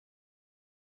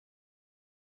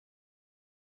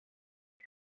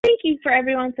you for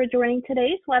everyone for joining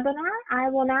today's webinar. I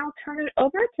will now turn it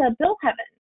over to Bill Heaven.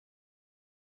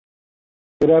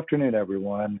 Good afternoon,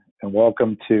 everyone, and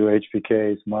welcome to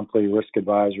HBK's monthly risk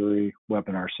advisory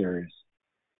webinar series.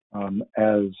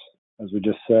 As we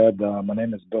just said, my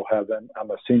name is Bill Heaven.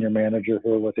 I'm a senior manager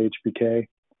here with HBK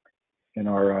in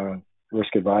our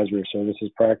risk advisory services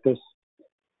practice.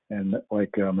 And like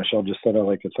Michelle just said, I'd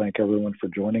like to thank everyone for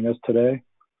joining us today.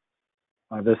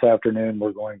 This afternoon,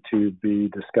 we're going to be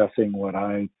discussing what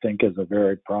I think is a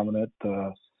very prominent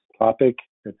topic.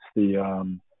 It's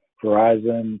the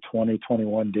Verizon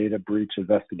 2021 Data Breach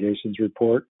Investigations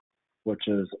Report, which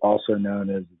is also known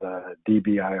as the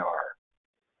DBIR.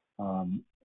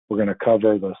 We're going to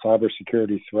cover the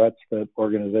cybersecurity threats that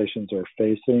organizations are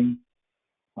facing,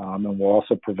 and we'll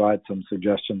also provide some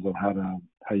suggestions on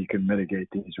how you can mitigate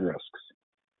these risks.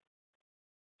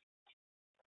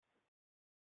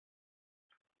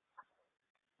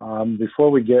 Before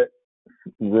we get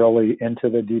really into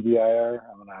the DBIR,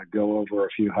 I'm going to go over a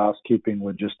few housekeeping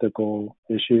logistical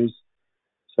issues.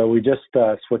 So we just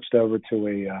switched over to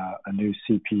a new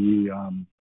CPE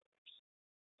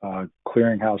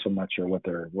clearinghouse. I'm not sure what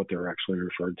they're actually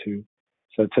referred to.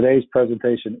 So today's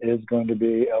presentation is going to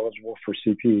be eligible for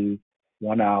CPE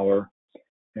 1 hour.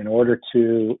 In order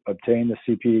to obtain the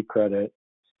CPE credit,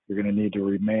 you're going to need to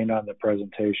remain on the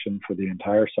presentation for the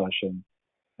entire session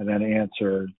and then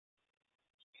answer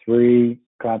 3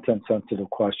 content-sensitive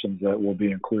questions that will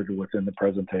be included within the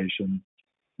presentation.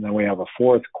 And then we have a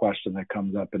 4th question that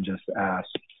comes up and just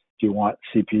asks, do you want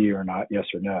CPE or not, yes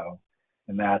or no?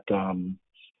 And that's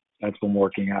been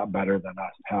working out better than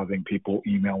us having people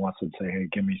email us and say, hey,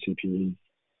 give me CPE.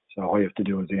 So all you have to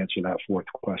do is answer that 4th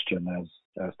question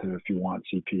as to if you want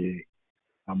CPE.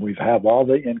 We have all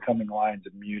the incoming lines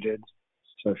muted.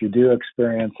 So if you do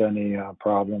experience any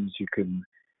problems, you can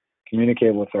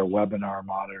communicate with our webinar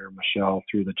monitor, Michelle,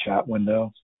 through the chat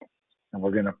window. And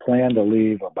we're going to plan to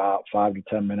leave about 5 to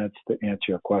 10 minutes to answer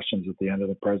your questions at the end of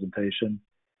the presentation.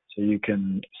 So you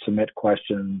can submit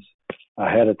questions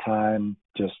ahead of time,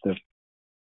 just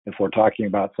if we're talking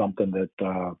about something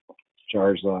that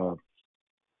jars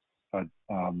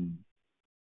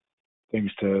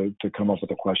things to come up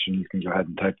with a question, you can go ahead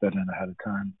and type that in ahead of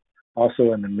time.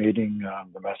 Also in the meeting,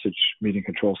 the Message Meeting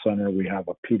Control Center, we have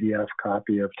a PDF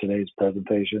copy of today's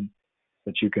presentation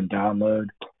that you can download.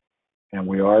 And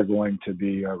we are going to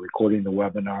be recording the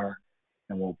webinar,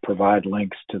 and we'll provide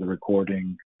links to the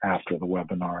recording after the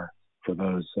webinar for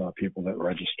those people that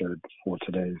registered for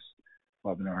today's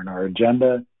webinar. And our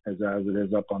agenda, as it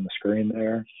is up on the screen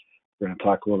there, we're going to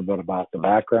talk a little bit about the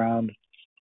background,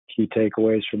 key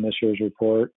takeaways from this year's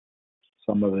report,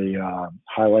 some of the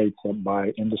highlights by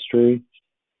industry,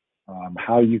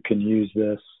 how you can use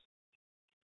this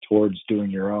towards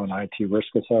doing your own IT risk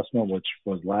assessment, which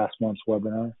was last month's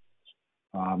webinar,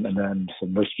 and then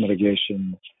some risk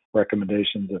mitigation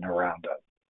recommendations and a roundup.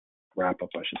 Wrap up,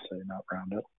 I should say, not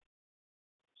roundup.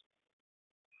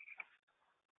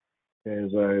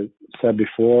 As I said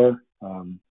before,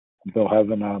 Bill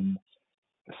Heaven, I'm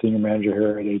a senior manager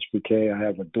here at HBK. I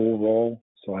have a dual role.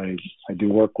 So I do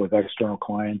work with external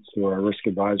clients through our risk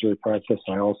advisory practice.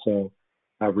 I also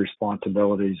have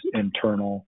responsibilities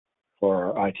internal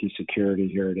for our IT security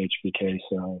here at HBK.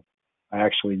 So I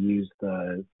actually use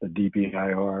the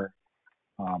DBIR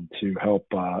to help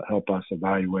us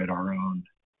evaluate our own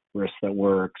risks that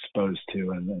we're exposed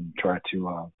to and try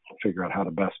to figure out how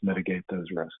to best mitigate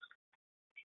those risks.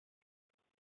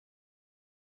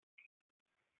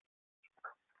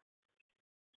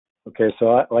 Okay,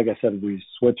 so like I said, we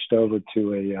switched over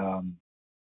to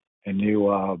a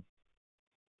new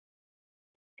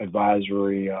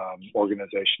advisory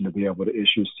organization to be able to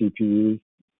issue CPE,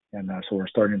 and so we're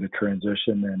starting to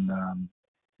transition and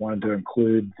wanted to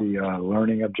include the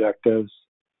learning objectives.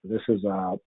 This is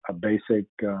a basic,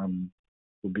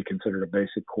 would be considered a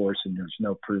basic course, and there's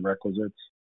no prerequisites.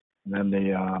 And then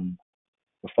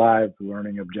the 5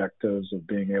 learning objectives of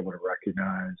being able to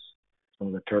recognize some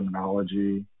of the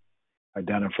terminology,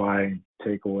 identify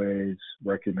takeaways,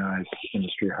 recognize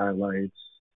industry highlights,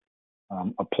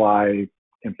 apply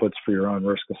inputs for your own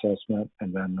risk assessment,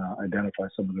 and then identify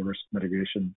some of the risk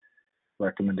mitigation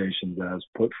recommendations as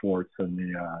put forth in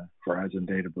the Verizon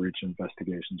Data Breach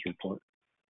Investigations Report.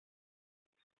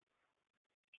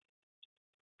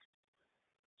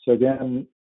 So again,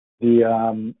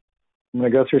 I'm going to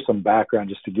go through some background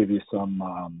just to give you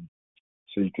some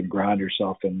so you can ground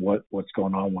yourself in what's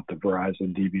going on with the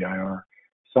Verizon DBIR.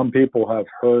 Some people have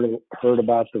heard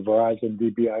about the Verizon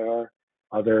DBIR.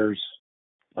 Others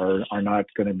are not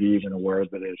going to be even aware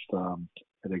that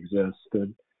it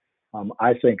existed.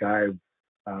 I think I've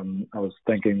I was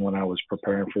thinking when I was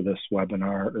preparing for this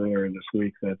webinar earlier this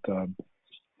week that I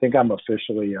think I'm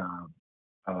officially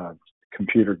a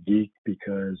computer geek,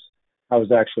 because I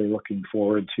was actually looking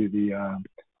forward to the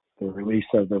release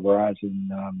of the Verizon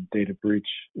data breach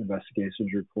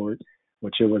investigations report,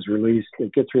 which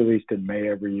it gets released in May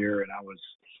every year, and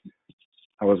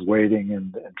I was waiting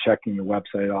and checking the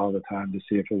website all the time to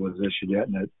see if it was issued yet,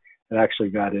 and it actually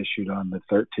got issued on the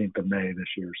 13th of May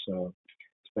this year, so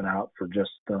it's been out for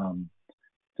just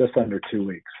under 2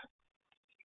 weeks.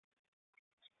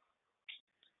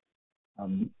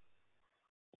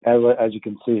 As you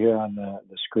can see here on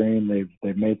the screen,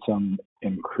 they've made some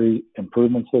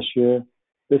improvements this year.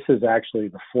 This is actually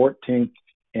the 14th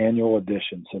annual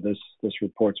edition, so this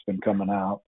report's been coming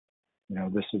out.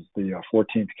 This is the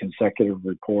 14th consecutive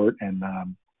report, and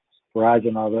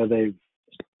Verizon, although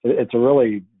it's a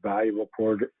really valuable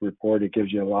report. It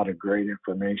gives you a lot of great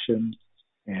information,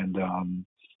 and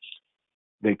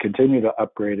they continue to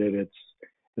upgrade it.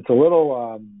 It's a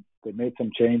little. They made some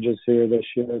changes here this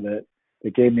year that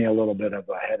it gave me a little bit of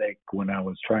a headache when I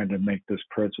was trying to make this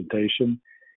presentation,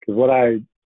 because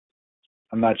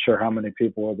I'm not sure how many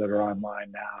people that are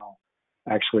online now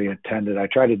actually attended. I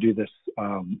try to do this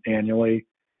annually,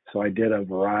 so I did a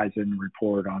Verizon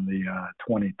report on the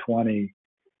 2020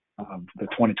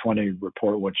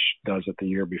 report, which does it the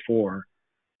year before,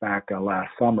 back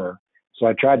last summer. So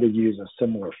I tried to use a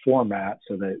similar format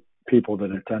so that people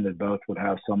that attended both would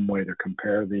have some way to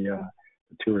compare the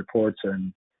two reports,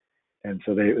 and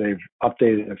so they've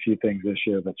updated a few things this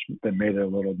year that's been made it a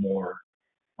little more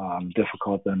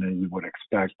difficult than you would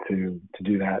expect to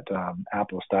do that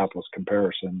apples to apples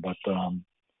comparison. But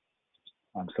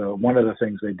so one of the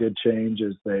things they did change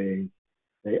is they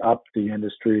upped the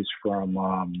industries from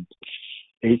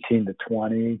 18 to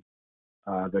 20.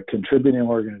 The contributing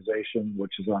organization,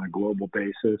 which is on a global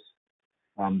basis,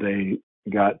 they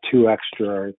got 2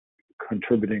 extra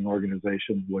contributing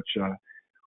organizations, which I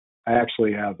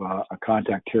actually have a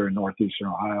contact here in Northeastern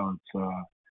Ohio. It's a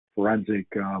forensic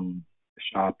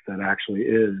shop that actually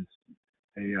is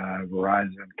a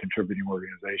Verizon contributing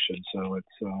organization. So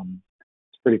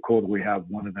it's pretty cool that we have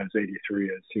one of those 83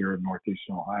 is here in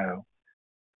Northeastern Ohio.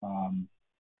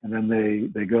 And then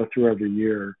they go through every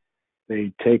year.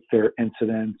 They take their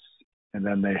incidents, and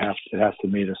then it has to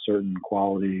meet a certain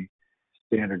quality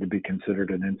standard to be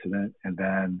considered an incident, and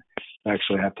then they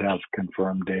actually have to have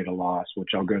confirmed data loss,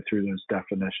 which I'll go through those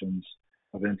definitions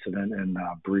of incident and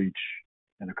breach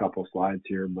in a couple of slides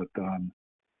here. But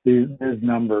these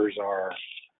numbers are,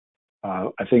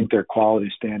 I think their quality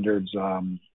standards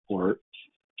were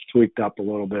tweaked up a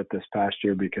little bit this past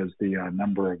year because the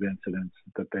number of incidents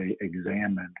that they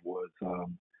examined was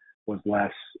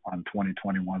less on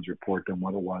 2021's report than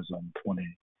what it was on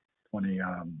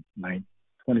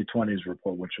 2020's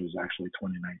report, which was actually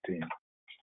 2019.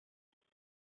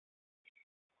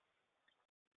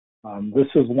 This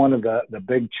is one of the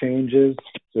big changes,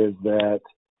 is that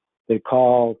they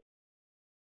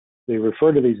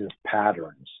refer to these as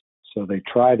patterns. So they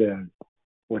try to,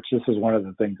 which this is one of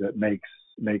the things that makes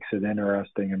it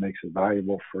interesting and makes it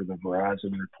valuable for the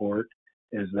Verizon report,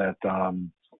 is that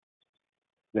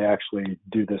they actually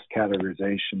do this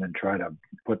categorization and try to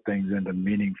put things into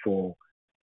meaningful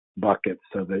buckets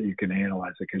so that you can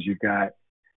analyze it, because you've got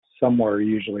somewhere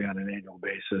usually on an annual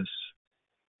basis.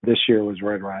 This year was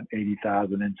right around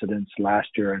 80,000 incidents. Last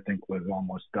year, I think, was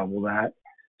almost double that.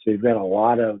 So you've got a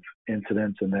lot of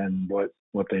incidents, and then what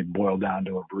they boil down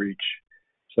to a breach.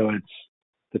 So it's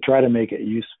to try to make it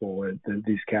useful.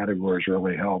 These categories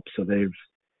really help. So they've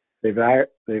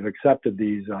accepted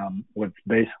these with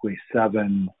basically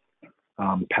 7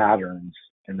 patterns,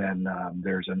 and then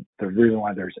the reason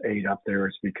why there's 8 up there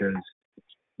is because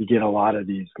you get a lot of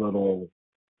these little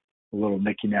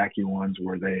nicky-nacky ones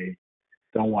where they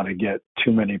don't want to get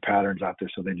too many patterns out there,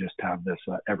 so they just have this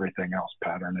everything else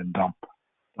pattern and dump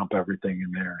everything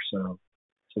in there. So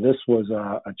this was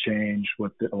a change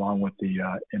along with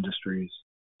the industries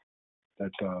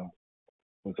that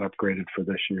was upgraded for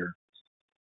this year.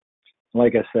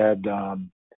 Like I said,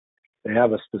 they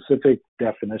have a specific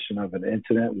definition of an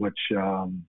incident, which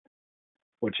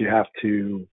you has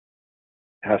to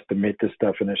meet this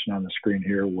definition on the screen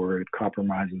here, where it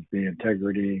compromises the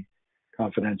integrity,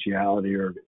 confidentiality,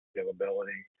 or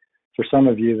availability. For some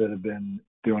of you that have been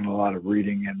doing a lot of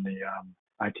reading in the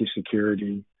IT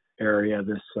security area,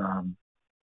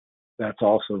 that's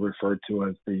also referred to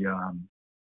as the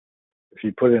if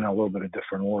you put in a little bit of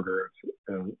different order,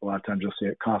 a lot of times you'll see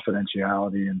it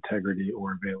confidentiality, integrity,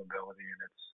 or availability, and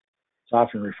it's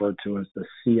often referred to as the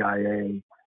CIA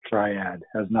triad.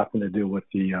 It has nothing to do with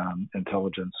the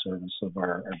intelligence service of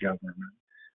our government.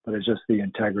 but it's just the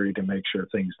integrity to make sure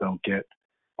things don't get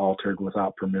altered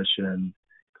without permission,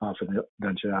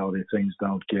 confidentiality, things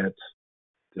don't get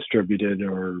distributed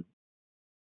or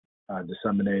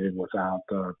disseminated without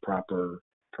the proper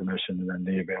permission, and then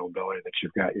the availability that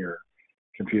you've got your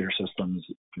computer systems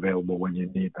available when you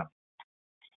need them.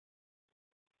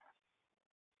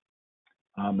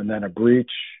 And then a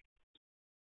breach,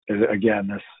 again,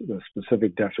 the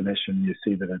specific definition, you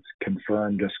see that it's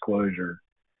confirmed disclosure.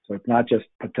 So it's not just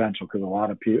potential, because a lot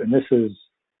of people, and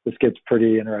this gets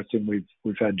pretty interesting.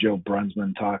 We've had Joe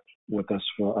Brunsman talk with us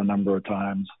for a number of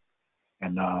times,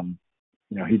 and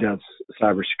he does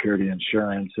cybersecurity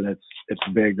insurance, and it's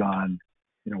big on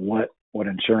what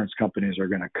insurance companies are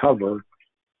going to cover,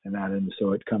 and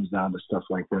so it comes down to stuff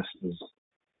like this. Is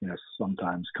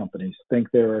sometimes companies think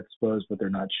they're exposed, but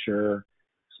they're not sure.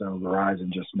 So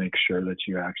Verizon just makes sure that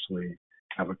you actually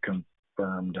have a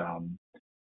confirmed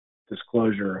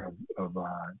disclosure of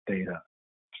data.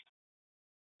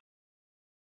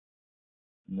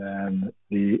 And then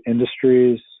the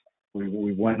industries,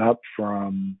 we went up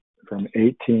from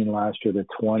 18 last year to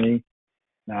 20.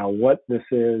 Now what this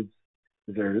is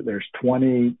there's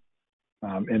 20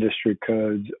 industry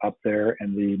codes up there,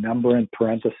 and the number in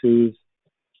parentheses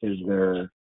is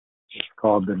it's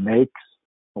called the NAICS,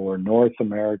 or North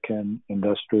American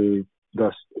Industry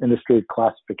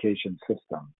Classification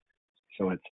System.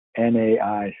 So it's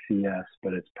NAICS,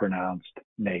 but it's pronounced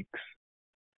NAICS,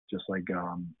 just like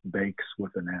bakes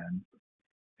with an N.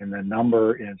 And the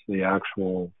number is the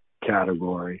actual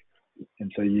category.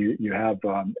 And so you have,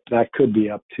 that could be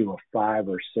up to a 5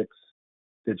 or 6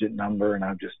 digit number, and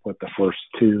I've just put the first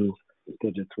 2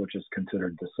 digits, which is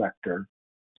considered the sector.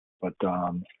 But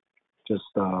just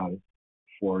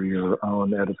for your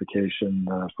own edification,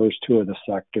 the first 2 are the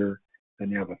sector, then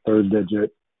you have a 3rd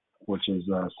digit, which is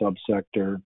a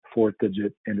subsector, 4th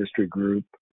digit, industry group,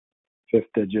 5th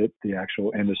digit, the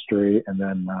actual industry, and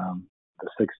then the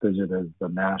 6th digit is the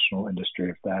national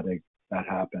industry, if that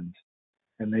happens.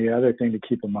 And the other thing to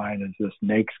keep in mind is this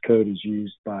NAICS code is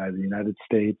used by the United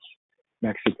States,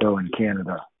 Mexico, and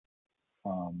Canada.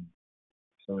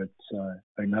 So it's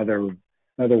another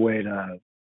way to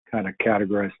kind of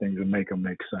categorize things and make them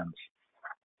make sense.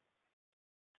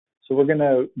 So we're going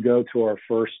to go to our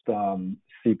first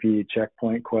CP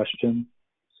checkpoint question.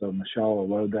 So Michelle will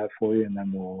load that for you, and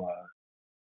then we'll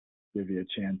give you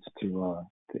a chance to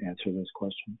answer those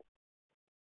questions.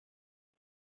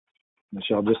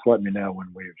 Michelle, just let me know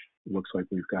when looks like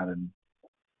we've gotten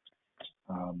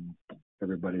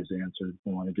everybody's answered.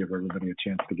 We want to give everybody a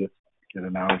chance to get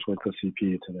an hour's worth of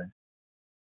CP today.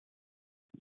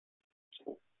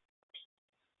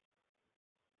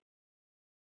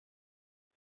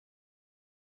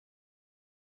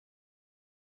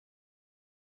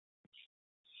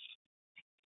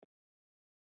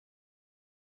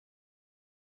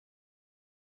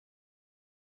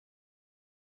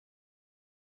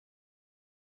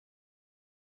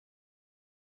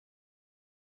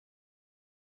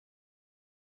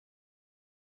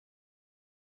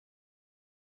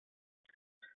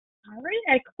 All right,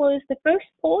 I closed the first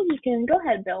poll. You can go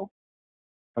ahead, Bill.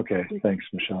 Okay, thanks,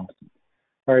 Michelle.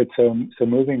 All right, so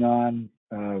moving on,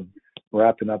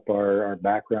 wrapping up our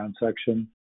background section.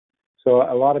 So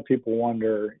a lot of people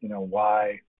wonder,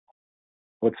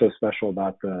 what's so special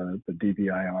about the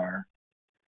DBIR?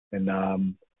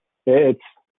 And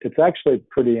it's actually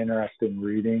pretty interesting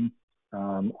reading.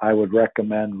 I would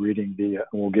recommend reading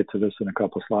we'll get to this in a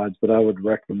couple of slides, but I would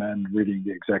recommend reading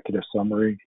the executive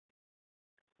summary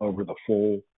over the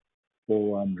full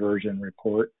version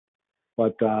report.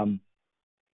 But for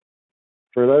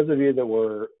those of you that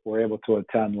were able to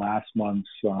attend last month's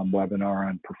webinar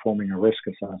on performing a risk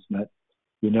assessment,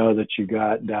 you know that you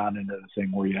got down into the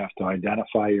thing where you have to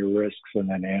identify your risks and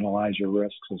then analyze your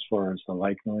risks as far as the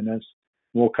likeliness.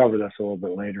 We'll cover this a little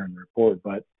bit later in the report,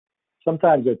 but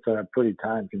sometimes it's a pretty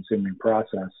time-consuming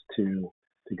process to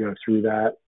go through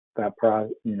that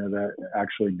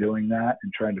actually doing that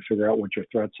and trying to figure out what your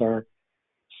threats are.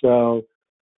 So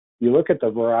you look at the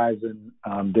Verizon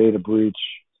data breach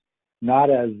not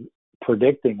as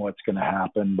predicting what's going to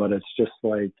happen, but it's just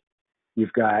like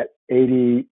you've got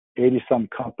 80 some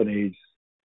companies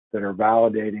that are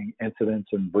validating incidents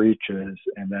and breaches,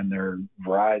 and then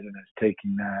Verizon is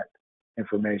taking that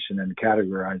information and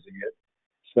categorizing it.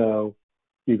 So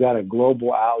you've got a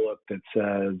global outlook that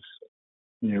says,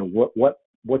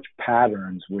 which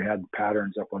patterns, we had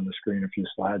patterns up on the screen a few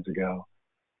slides ago,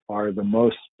 are the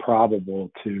most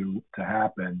probable to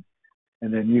happen.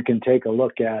 And then you can take a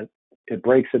look at, it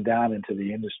breaks it down into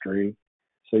the industry.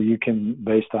 So you can,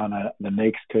 based on the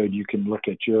NAICS code, you can look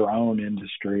at your own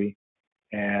industry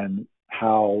and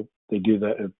how they do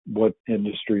what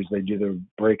industries they do the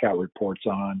breakout reports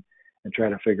on, and try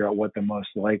to figure out what the most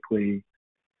likely,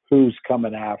 who's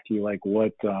coming after you, like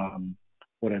what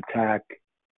attack,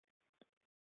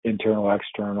 internal,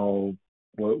 external,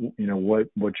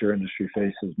 what your industry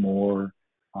faces more,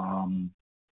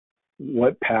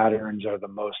 what patterns are the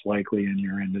most likely in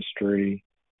your industry,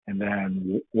 and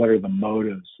then what are the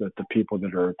motives that the people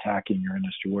that are attacking your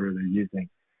industry, what are they using?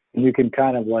 And you can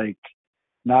kind of like,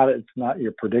 it's not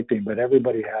you're predicting, but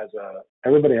everybody has a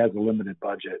limited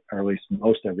budget, or at least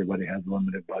most everybody has a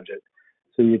limited budget.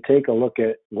 So you take a look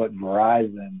at what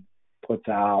Verizon puts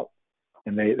out,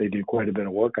 and they do quite a bit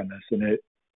of work on this, and it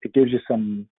gives you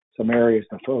some areas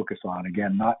to focus on.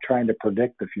 Again, not trying to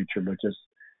predict the future, but just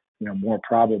more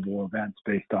probable events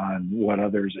based on what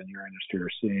others in your industry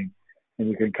are seeing, and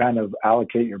you can kind of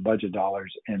allocate your budget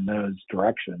dollars in those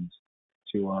directions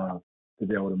to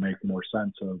be able to make more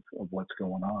sense of what's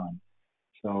going on.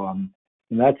 So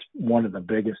and that's one of the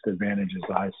biggest advantages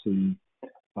I see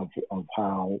of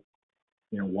how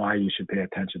why you should pay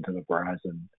attention to the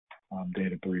Verizon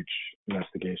data breach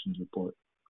investigations report.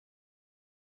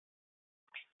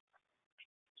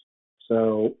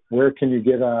 So where can you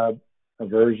get a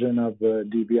version of the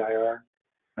DBIR?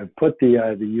 I've put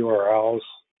the URLs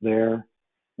there,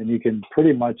 and you can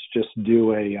pretty much just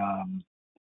do a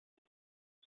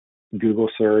Google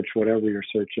search, whatever your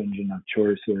search engine of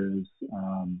choice is.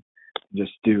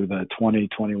 Just do the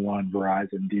 2021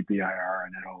 Verizon DBIR,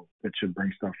 and it should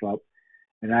bring stuff up,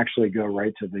 and actually go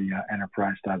right to the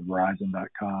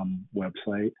enterprise.verizon.com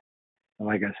website. And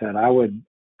like I said, I would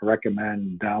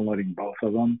recommend downloading both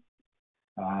of them.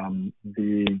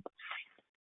 The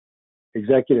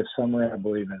executive summary, I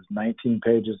believe, is 19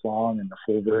 pages long, and the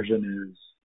full version is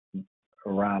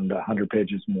around 100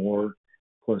 pages more,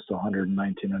 close to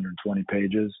 119, 120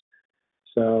 pages.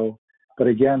 So, but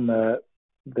again, the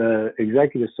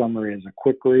executive summary is a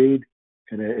quick read,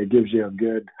 and it gives you a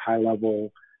good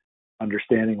high-level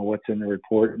understanding of what's in the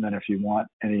report. And then if you want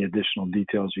any additional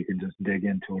details, you can just dig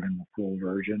into it in the full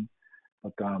version.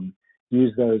 But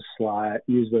use those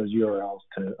URLs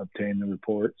to obtain the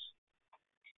reports.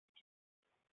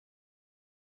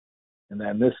 And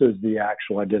then this is the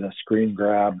actual, I did a screen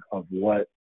grab of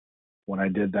when I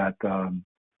did that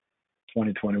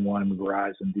 2021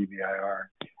 Verizon DBIR.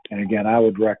 And again, I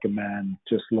would recommend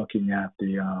just looking at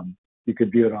you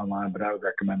could view it online, but I would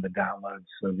recommend the downloads.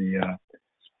 So the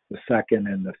second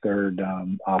and the third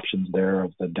options there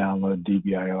of the download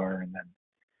DBIR and then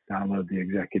download the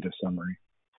executive summary.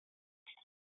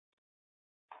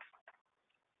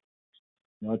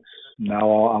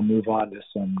 I'll move on to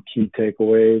some key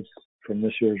takeaways from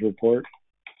this year's report.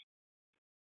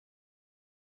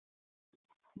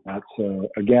 That's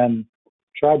again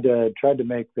tried to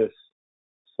make this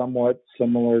somewhat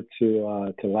similar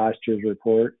to last year's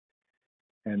report.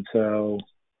 And so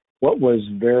what was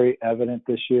very evident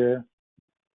this year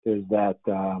is that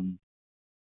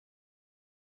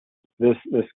this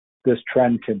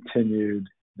trend continued,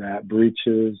 that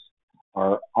breaches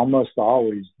are almost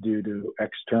always due to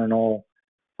external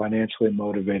financially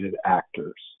motivated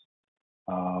actors.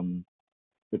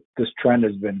 This trend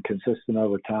has been consistent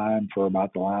over time for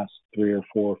about the last 3 or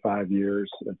 4 or 5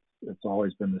 years. It's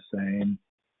always been the same.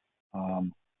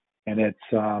 And it's,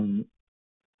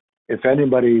 if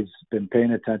anybody's been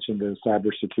paying attention to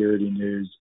cybersecurity news,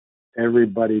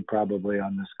 everybody probably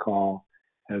on this call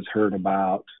has heard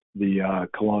about the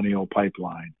Colonial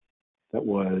Pipeline that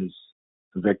was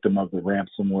the victim of the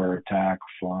ransomware attack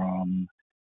from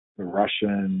the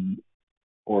Russians,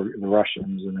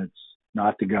 and it's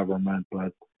not the government,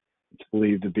 but it's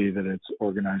believed to be that it's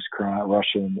organized crime,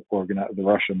 the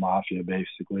Russian mafia,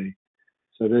 basically.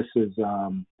 So this is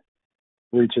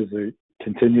breaches that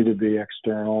continue to be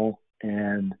external,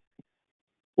 and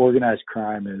organized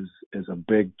crime is a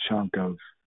big chunk of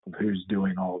who's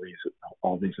doing all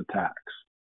these attacks.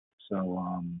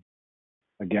 So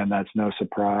again, that's no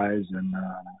surprise, and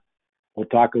we'll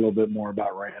talk a little bit more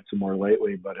about ransomware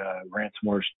lately, but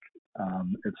ransomware,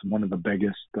 it's one of the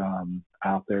biggest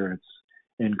out there. It's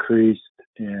increased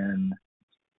in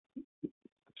the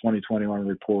 2021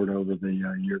 report over the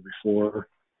year before.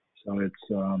 So it's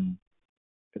going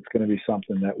to be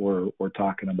something that we're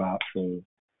talking about for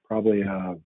probably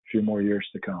a few more years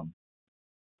to come.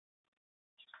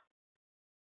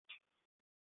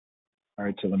 All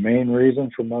right, so the main reason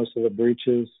for most of the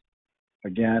breaches,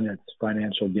 again, it's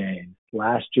financial gain.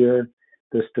 Last year,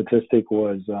 this statistic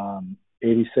was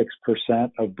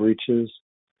 86% of breaches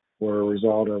were a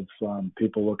result of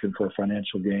people looking for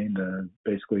financial gain to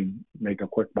basically make a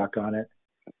quick buck on it,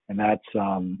 and that's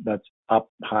up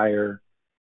higher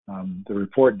The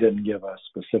report didn't give a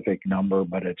specific number,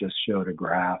 but it just showed a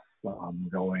graph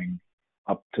going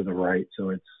up to the right. So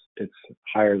it's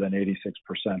higher than 86%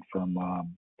 from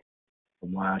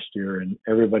last year. And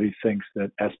everybody thinks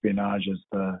that espionage is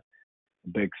the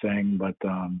big thing, but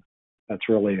that's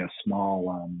really a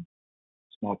small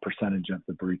percentage of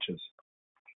the breaches.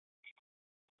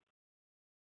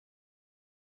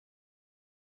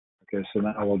 Okay, so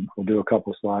now we'll do a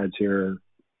couple slides here.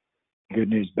 Good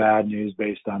news, bad news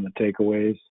based on the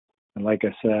takeaways. And like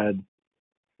I said,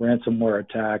 ransomware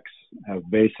attacks have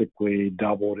basically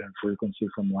doubled in frequency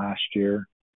from last year.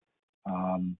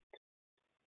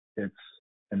 It's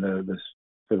in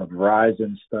for the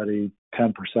Verizon study,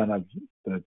 10% of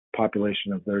the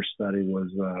population of their study was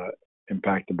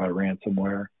impacted by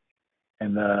ransomware.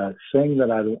 And the thing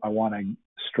that I want to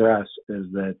stress is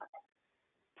that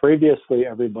previously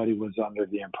everybody was under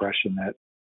the impression that,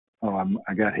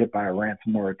 I got hit by a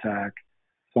ransomware attack.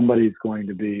 Somebody's going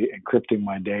to be encrypting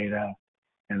my data.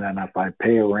 And then if I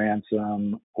pay a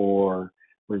ransom or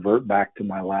revert back to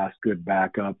my last good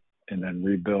backup and then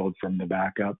rebuild from the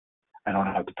backup, I don't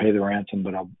have to pay the ransom,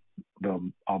 but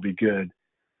I'll be good.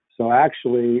 So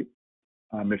actually,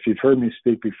 if you've heard me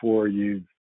speak before, you've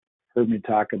heard me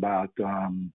talk about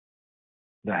the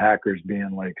hackers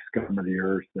being like scum of the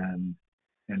earth and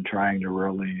trying to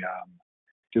really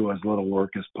do as little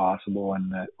work as possible, and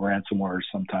that ransomware is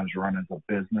sometimes run as a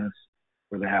business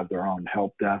where they have their own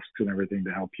help desks and everything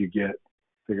to help you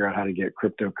figure out how to get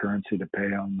cryptocurrency to pay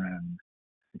them, and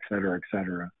et cetera, et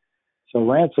cetera. So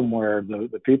ransomware,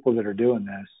 the people that are doing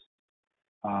this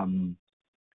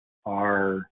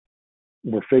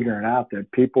we're figuring out that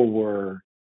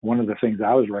one of the things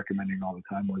I was recommending all the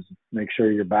time was make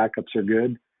sure your backups are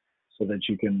good so that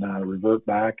you can revert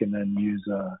back and then use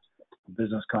a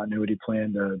business continuity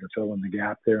plan to fill in the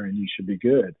gap there, and you should be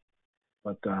good.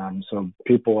 But so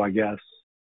people, I guess,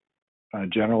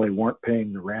 generally weren't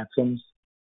paying the ransoms.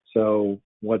 So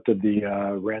what did the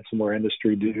ransomware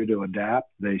industry do to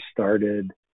adapt? They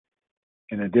started,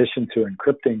 in addition to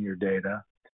encrypting your data,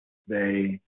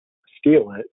 they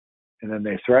steal it, and then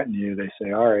they threaten you. They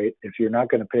say, all right, if you're not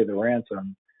going to pay the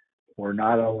ransom, we're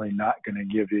not only not going to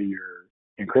give you your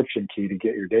encryption key to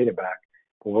get your data back,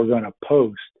 but we're going to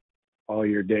post all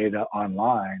your data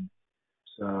online.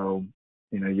 So,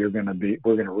 we're going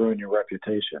to ruin your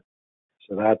reputation.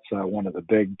 So that's one of the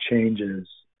big changes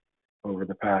over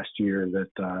the past year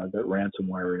that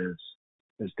ransomware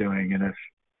is doing. And if,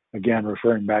 again,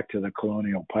 referring back to the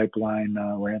Colonial Pipeline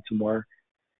ransomware,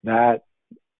 that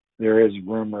there is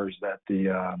rumors that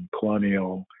the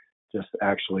Colonial just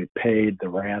actually paid the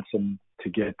ransom to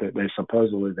get that. They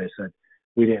said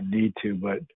we didn't need to,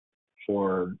 but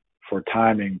for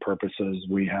timing purposes,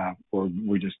 we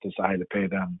just decided to pay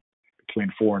them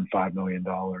between $4 and $5 million,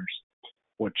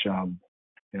 which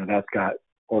that's got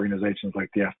organizations like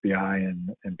the FBI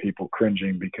and people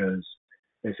cringing because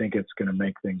they think it's going to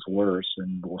make things worse,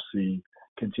 and we'll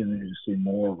continue to see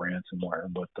more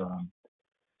ransomware. But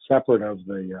separate of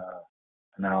the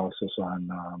analysis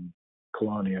on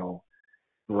Colonial,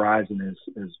 Verizon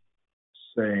is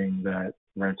saying that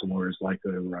ransomware is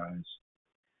likely to rise.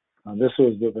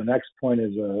 The next point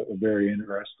is a very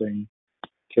interesting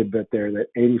tidbit there, that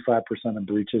 85% of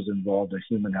breaches involved a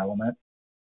human element,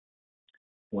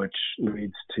 which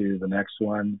leads to the next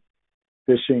one.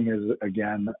 Phishing is,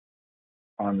 again,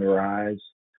 on the rise.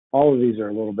 All of these are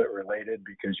a little bit related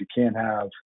because you can't have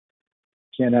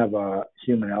a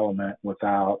human element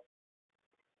without,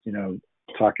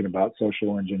 talking about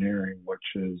social engineering, which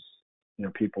is,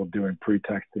 people doing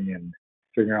pretexting and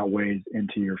figuring out ways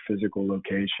into your physical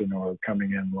location or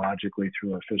coming in logically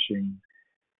through a phishing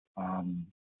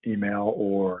email.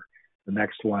 Or the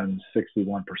next one,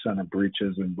 61% of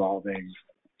breaches involving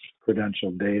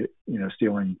credential data,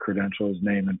 stealing credentials,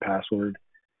 name and password.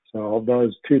 So all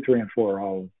those 2, 3, and 4 are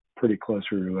all pretty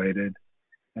closely related.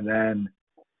 And then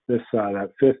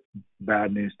that fifth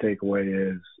bad news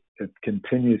takeaway is it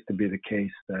continues to be the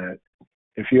case that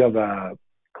if you have a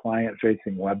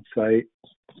client-facing website,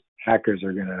 hackers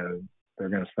are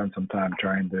gonna spend some time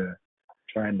trying to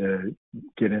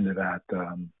get into that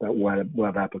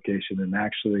web application. And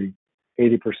actually,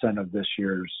 80% of this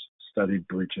year's studied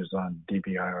breaches on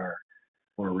DBIR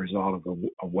were a result of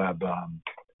a web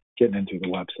getting into the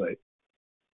website.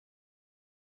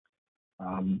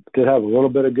 Did have a little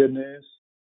bit of good news.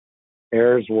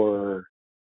 Errors were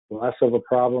less of a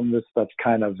problem. That's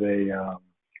kind of a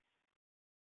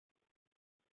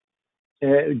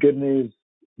good news,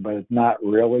 but it's not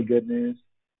really good news.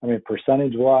 I mean,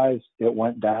 percentage-wise, it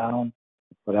went down,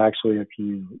 but actually, if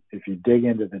you dig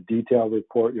into the detailed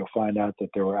report, you'll find out that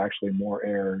there were actually more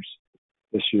errors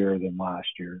this year than last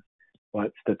year.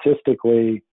 But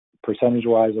statistically,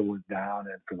 percentage-wise, it was down.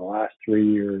 And for the last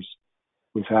 3 years,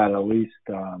 we've had at least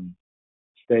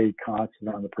stay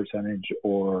constant on the percentage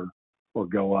or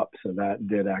go up. So that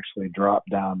did actually drop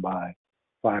down by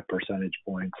 5 percentage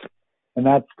points. And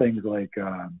that's things like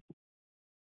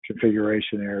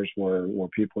configuration errors where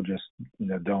people just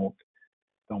don't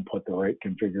put the right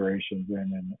configurations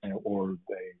in, or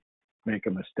they make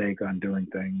a mistake on doing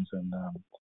things, and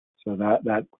so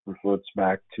that reverts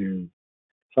back to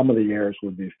some of the errors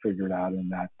would be figured out in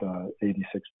that 86%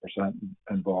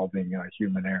 involving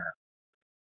human error.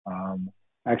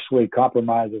 Actually,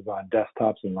 compromises on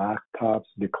desktops and laptops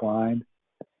declined.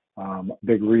 A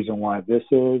big reason why this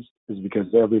is because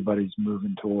everybody's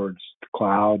moving towards the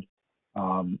cloud.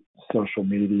 Social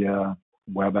media,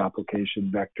 web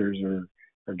application vectors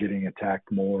are getting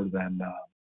attacked more than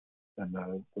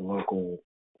the local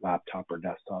laptop or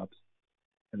desktops.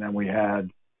 And then we had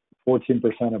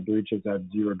 14% of breaches at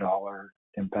 $0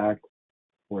 impact,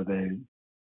 where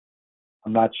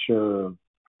I'm not sure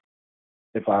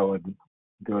if I would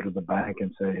go to the bank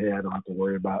and say, hey, I don't have to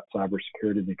worry about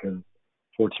cybersecurity because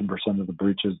 14% of the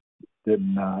breaches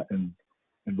didn't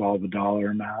involve a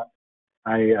dollar amount.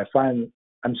 I find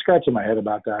I'm scratching my head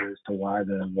about that as to why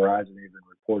the Verizon even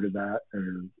reported that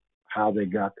or how they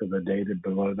got to the data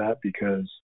below that, because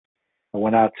I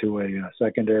went out to a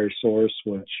secondary source,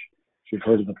 which if you've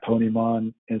heard of the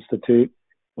Ponymon Institute,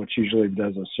 which usually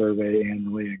does a survey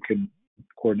annually in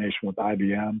coordination with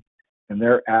IBM, and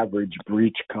their average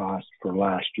breach cost for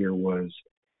last year was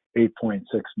 $8.6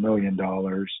 million.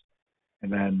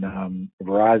 And then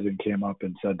Verizon came up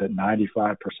and said that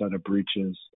 95% of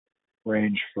breaches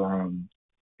range from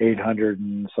 $800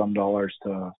 and some dollars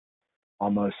to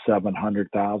almost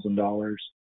 $700,000.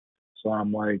 So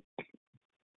I'm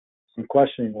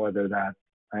questioning whether that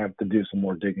I have to do some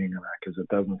more digging on that, because it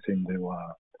doesn't seem to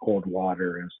hold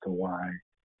water as to why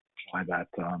that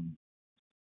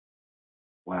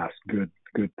last good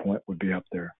point would be up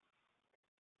there.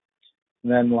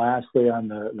 And then lastly, on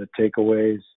the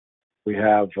takeaways, we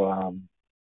have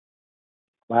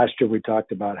last year we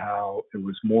talked about how it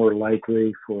was more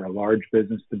likely for a large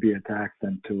business to be attacked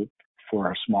than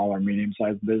for a smaller,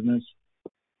 medium-sized business.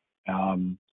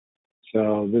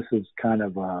 So this is kind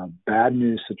of a bad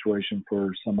news situation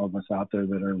for some of us out there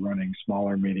that are running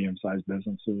smaller, medium-sized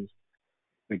businesses.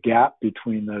 The gap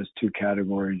between those two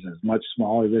categories is much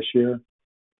smaller this year,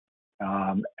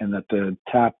 and that the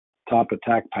top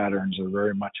attack patterns are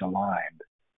very much aligned.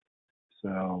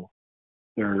 So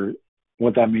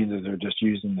what that means is they're just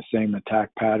using the same attack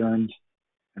patterns,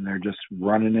 and they're just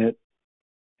running it,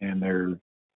 and they're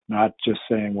not just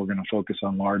saying we're going to focus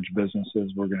on large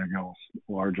businesses, we're going to go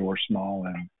large or small,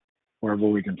 and wherever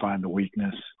we can find the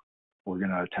weakness, we're going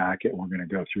to attack it, we're going to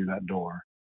go through that door.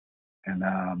 And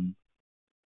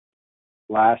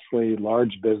lastly,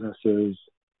 large businesses,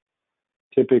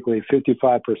 typically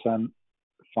 55%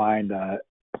 find a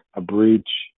breach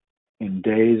in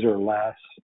days or less,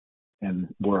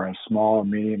 and whereas small and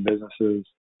medium businesses,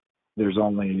 there's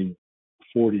only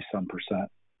 40-some%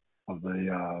 of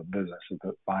the businesses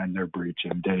that find their breach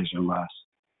in days or less.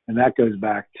 And that goes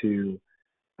back to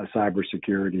a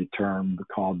cybersecurity term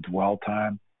called dwell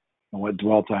time. And what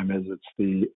dwell time is, it's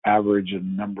the average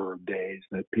number of days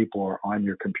that people are on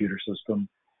your computer system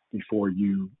before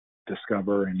you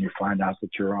discover and you find out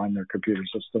that you're on their computer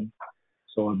system.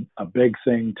 So a big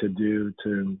thing to do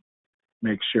to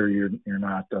make sure you're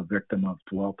not a victim of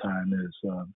dwell time is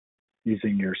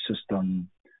using your system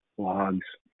logs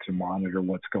to monitor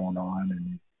what's going on,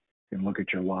 and you can look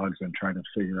at your logs and try to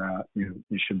figure out. You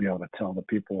should be able to tell the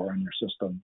people who are on your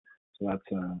system. So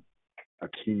that's a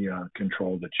key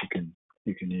control that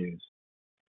you can use.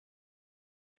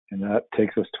 And that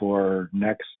takes us to our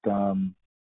next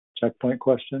checkpoint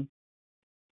question.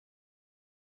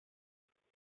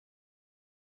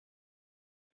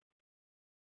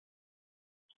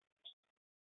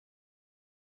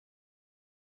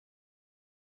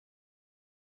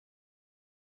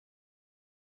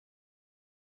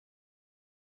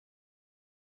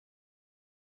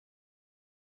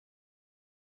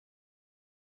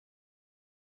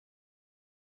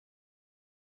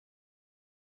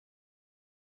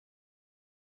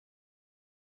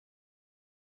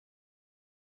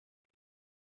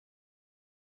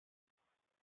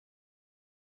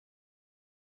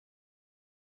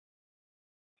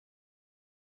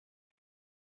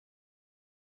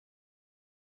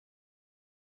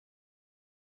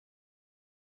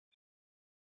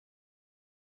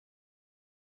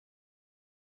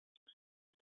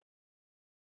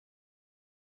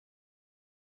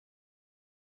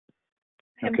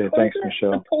 Okay, thanks,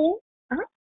 Michelle.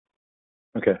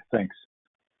 Okay, thanks.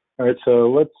 All right,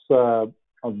 so let's, for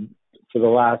the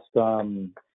last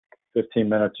 15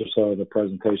 minutes or so of the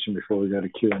presentation before we go to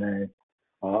Q&A,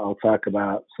 I'll talk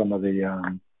about some of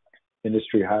the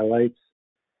industry highlights.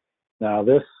 Now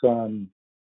this, we'll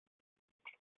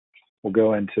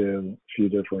go into a few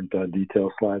different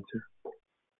detail slides here.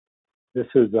 This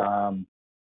is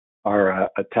our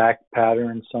attack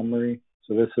pattern summary.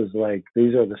 So this is like,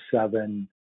 these are the 7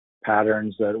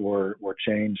 patterns that were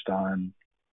changed on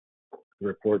the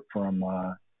report from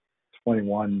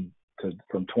 20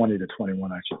 to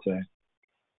 21, I should say.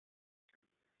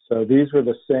 So these were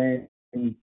the same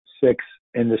 6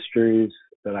 industries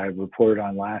that I reported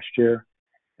on last year.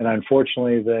 And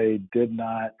unfortunately, they did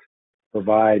not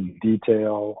provide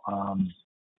detailed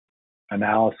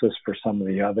analysis for some of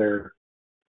the other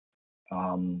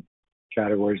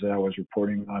categories that I was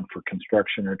reporting on for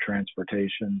construction or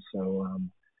transportation. So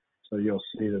you'll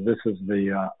see that this is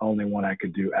the only one I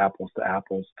could do apples to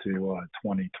apples to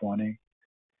 2020.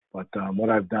 But what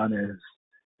I've done is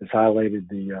highlighted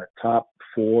the top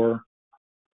 4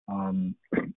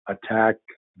 attack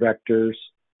vectors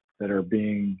that were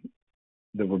being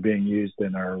used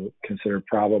and are considered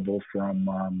probable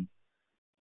from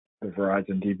the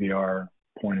Verizon DBIR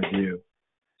point of view.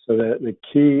 So the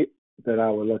key that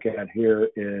I would look at here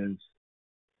is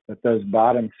that those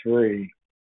bottom 3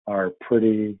 are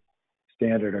pretty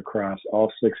standard across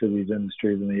all 6 of these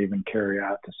industries, and they even carry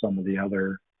out to some of the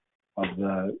other of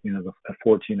the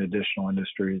 14 additional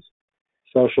industries.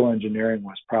 Social engineering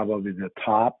was probably the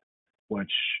top,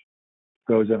 which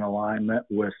goes in alignment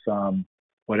with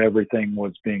what everything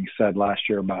was being said last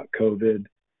year about COVID,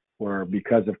 where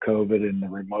because of COVID and the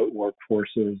remote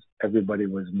workforces, everybody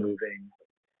was moving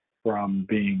from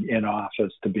being in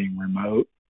office to being remote.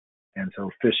 And so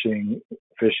phishing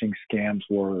scams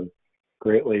were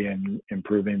greatly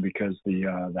improving because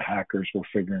the hackers were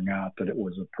figuring out that it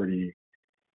was a pretty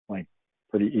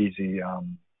easy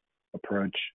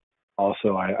approach.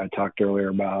 Also, I talked earlier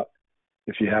about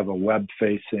if you have a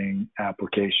web-facing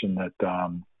application that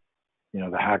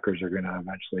the hackers are going to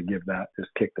eventually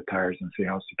just kick the tires and see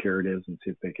how secure it is and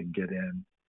see if they can get in.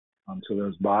 So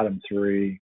those bottom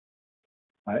 3,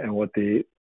 and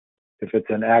if it's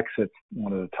an X, it's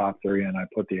one of the top 3, and I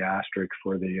put the asterisk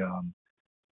for the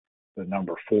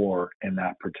number 4 in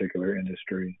that particular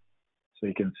industry. So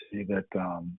you can see that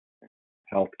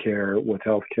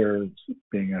healthcare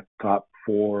being a top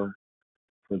 4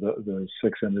 for the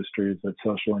 6 industries, that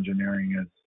social engineering is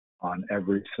on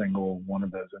every single one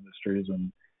of those industries,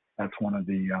 and that's one of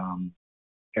the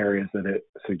areas that it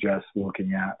suggests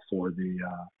looking at for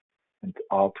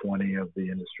all 20 of the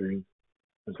industries,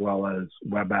 as well as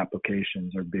web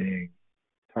applications are being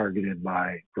targeted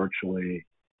by virtually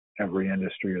every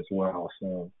industry as well.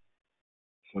 So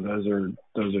those are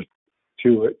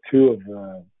 2 of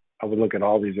the, I would look at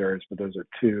all these areas, but those are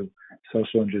 2.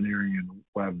 Social engineering and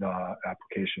web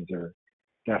applications are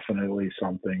definitely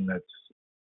something that's,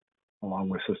 along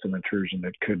with system intrusion,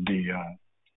 that could be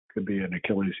an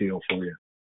Achilles heel for you.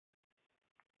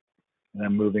 And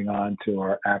then moving on to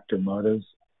our actor motives,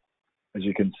 as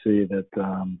you can see that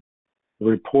the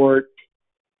report,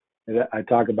 I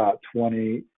talk about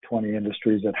 20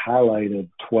 industries that highlighted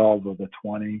 12 of the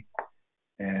 20,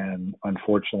 and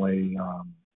unfortunately,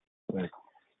 the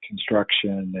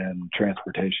construction and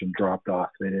transportation dropped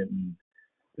off.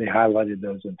 They highlighted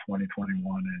those in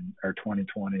 2021 or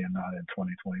 2020 and not in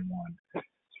 2021. So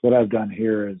what I've done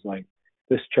here is, like,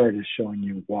 this chart is showing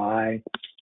you why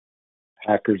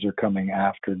hackers are coming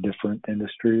after different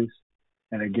industries.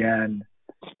 And again,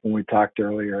 when we talked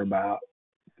earlier about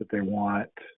that they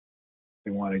want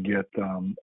to get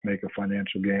make a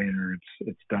financial gain, or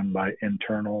it's done by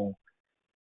internal,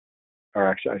 or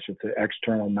actually I should say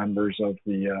external members of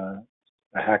the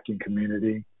hacking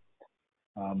community.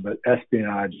 But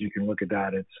espionage, you can look at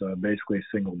that. It's basically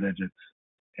single digits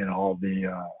in all the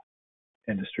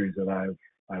industries that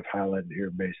I've highlighted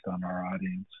here based on our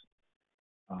audience.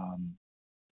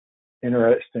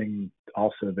 Interesting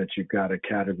also that you've got a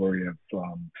category of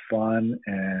fun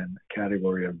and a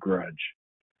category of grudge.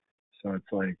 So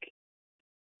it's like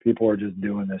people are just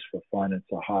doing this for fun.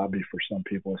 It's a hobby for some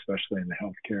people, especially in the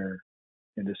healthcare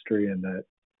industry, and that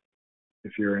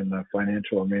if you're in the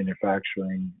financial or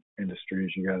manufacturing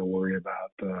industries, you got to worry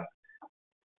about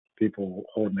people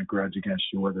holding a grudge against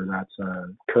you, whether that's a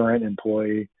current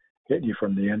employee hitting you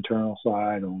from the internal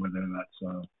side, or whether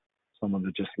that's someone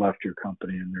that just left your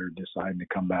company and they're deciding to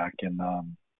come back and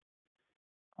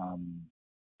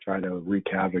try to wreak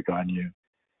havoc on you.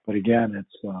 But again,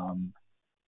 it's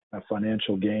a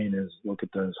financial gain is, look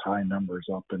at those high numbers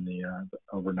up in the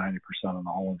over 90% on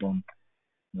all of them.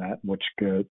 that which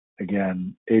could,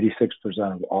 again, 86%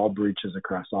 of all breaches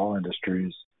across all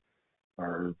industries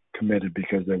are committed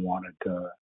because they wanted to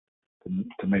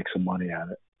make some money at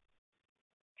it.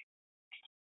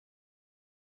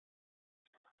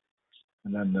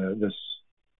 And then this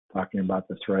talking about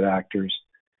the threat actors,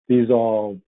 these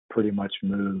all pretty much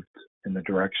moved in the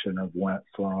direction of went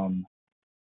from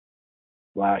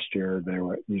last year. They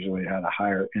usually had a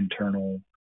higher internal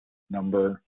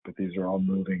number, but these are all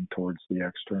moving towards the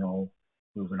external,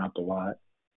 moving up a lot.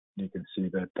 You can see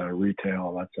that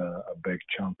retail, that's a big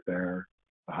chunk there,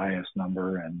 the highest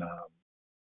number, and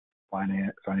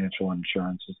financial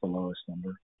insurance is the lowest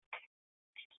number.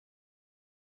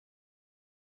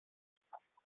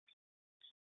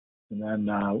 And then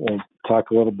we'll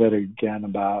talk a little bit again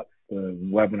about the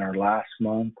webinar last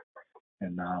month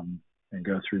and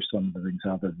go through some of the things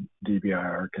how the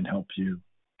DBIR can help you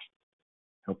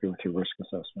with your risk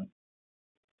assessment.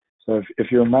 So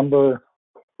if you remember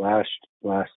last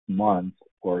month,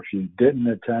 or if you didn't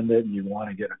attend it and you want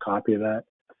to get a copy of that,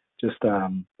 just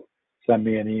send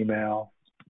me an email.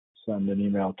 Send an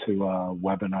email to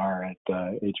webinar at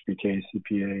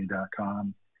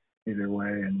hbkcpa.com. Either way,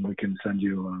 and we can send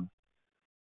you a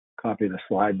copy of the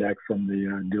slide deck from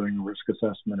the doing a risk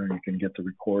assessment, or you can get the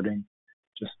recording.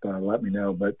 Just let me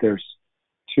know. But there's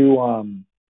two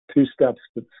steps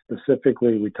that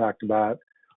specifically we talked about.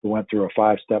 We went through a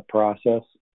 5-step process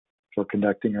for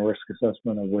conducting a risk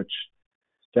assessment, of which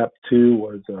step 2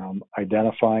 was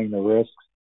identifying the risks,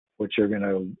 which you're going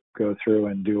to go through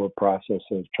and do a process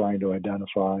of trying to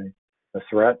identify the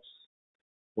threats,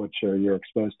 which you're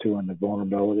exposed to, and the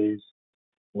vulnerabilities,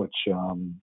 which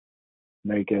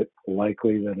make it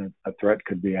likely that a threat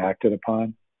could be acted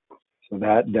upon. So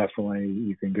that definitely,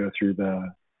 you can go through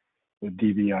the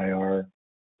DBIR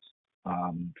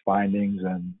findings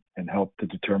and help to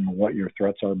determine what your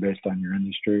threats are based on your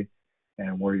industry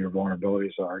and where your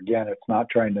vulnerabilities are. Again, it's not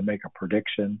trying to make a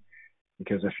prediction,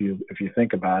 because if you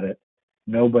think about it,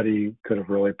 nobody could have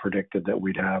really predicted that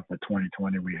we'd have the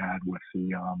 2020 we had with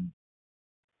the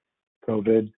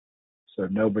COVID. So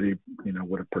nobody,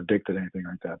 would have predicted anything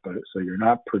like that. But so you're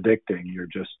not predicting, you're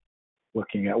just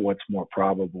looking at what's more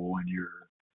probable, and you're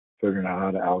figuring out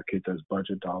how to allocate those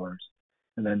budget dollars.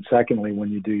 And then secondly, when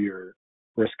you do your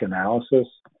risk analysis,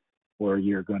 where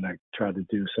you're going to try to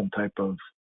do some type of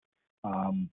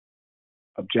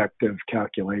objective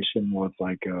calculation with,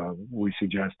 we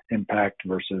suggest impact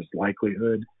versus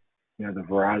likelihood. The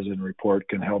Verizon report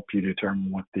can help you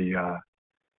determine what the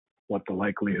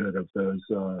likelihood of those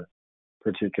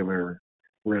particular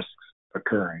risks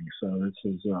occurring. So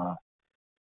this is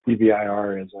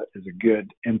DBIR is a good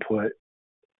input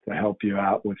to help you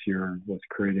out with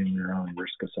creating your own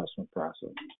risk assessment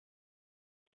process.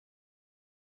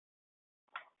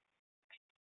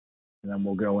 And then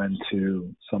we'll go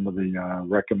into some of the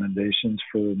recommendations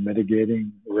for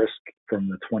mitigating risk from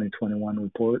the 2021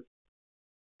 report.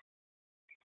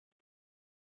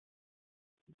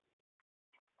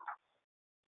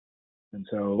 And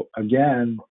so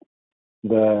again,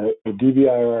 the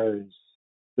DBIR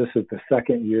this is the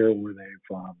second year where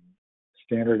they've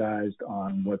standardized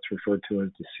on what's referred to as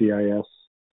the CIS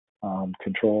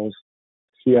controls.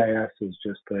 CIS is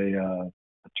just a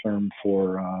term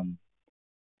for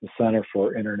the Center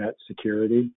for Internet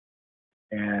Security.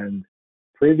 And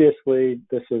previously,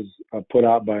 this was put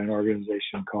out by an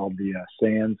organization called the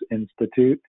SANS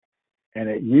Institute, and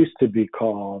it used to be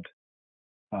called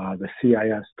the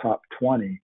CIS Top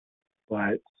 20,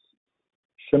 but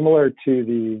similar to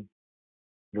the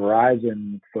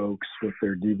Verizon folks with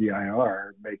their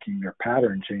DBIR making their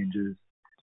pattern changes,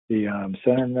 the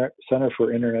Center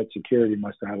for Internet Security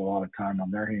must have had a lot of time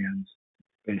on their hands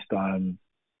based on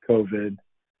COVID.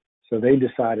 So they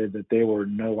decided that they were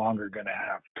no longer going to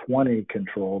have 20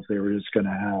 controls. They were just going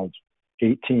to have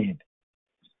 18.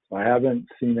 So I haven't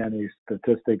seen any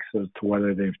statistics as to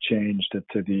whether they've changed it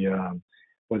to the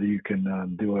whether you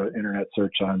can do an internet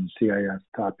search on CIS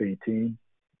Top 18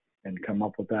 and come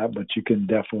up with that. But you can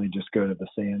definitely just go to the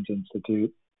SANS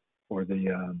Institute or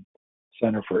the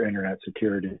Center for Internet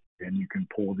Security, and you can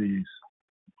pull these,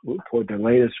 pull the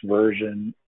latest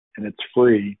version, and it's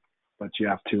free, but you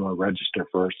have to register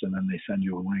first, and then they send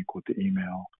you a link with the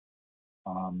email.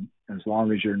 As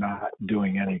long as you're not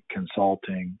doing any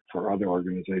consulting for other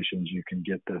organizations, you can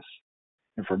get this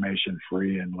information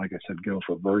free. And like I said, go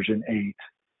for version 8,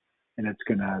 and it's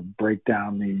going to break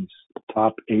down these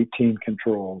top 18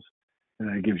 controls, and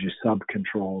then it gives you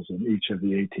sub-controls in each of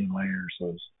the 18 layers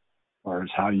as far as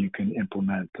how you can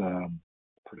implement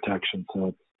protection.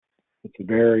 So it's a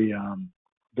very,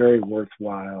 very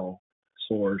worthwhile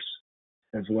source,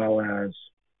 as well as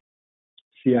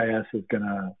CIS is going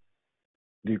to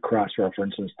do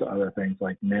cross-references to other things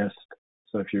like NIST.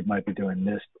 So if you might be doing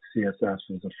NIST CSS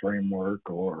as a framework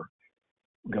or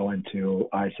go into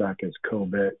ISAC as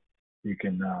COBIT, you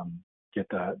can get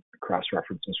that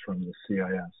cross-references from the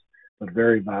CIS. But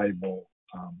very valuable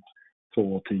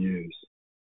tool to use.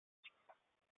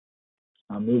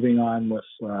 Moving on with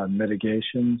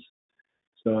mitigations.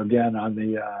 So again, on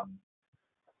the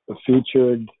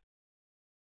featured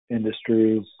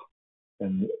industries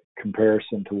in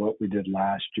comparison to what we did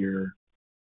last year,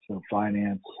 so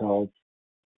finance, health,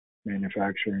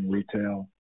 manufacturing, retail,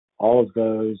 all of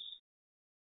those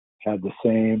had the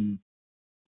same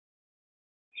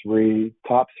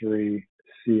top three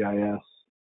CIS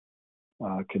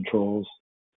controls.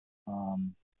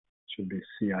 Should be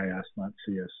CIS, not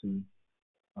CSC.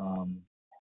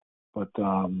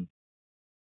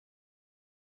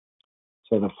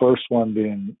 So the first one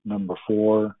being number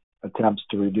 4, attempts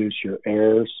to reduce your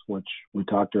errors, which we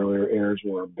talked earlier. Errors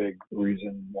were a big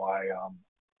reason why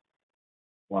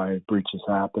breaches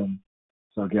happen.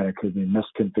 So again, it could be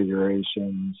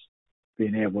misconfigurations.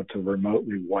 Being able to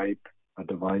remotely wipe a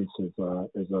device is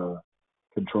a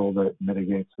control that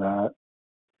mitigates that.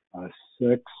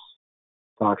 6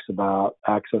 talks about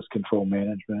access control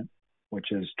management,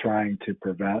 which is trying to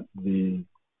prevent the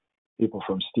people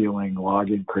from stealing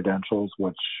login credentials,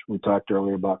 which we talked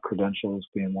earlier about credentials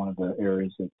being one of the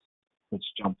areas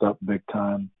that's jumped up big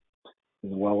time,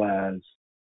 as well as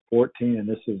 14, and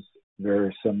this is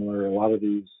very similar. A lot of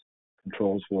these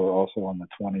controls were also on the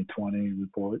 2020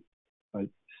 report, but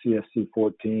CSC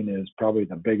 14 is probably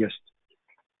the biggest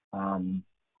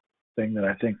thing that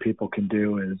I think people can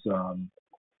do is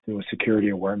do a security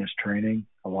awareness training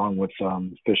along with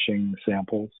phishing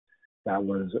samples. That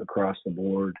was across the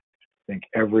board. I think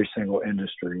every single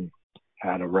industry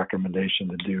had a recommendation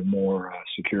to do more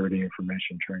security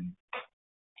information training,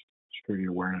 security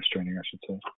awareness training, I should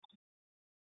say.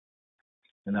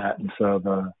 And so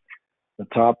the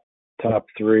top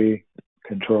 3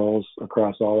 controls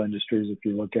across all industries, if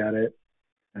you look at it,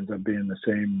 ends up being the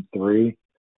same 3.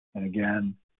 And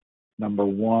again, number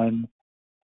 1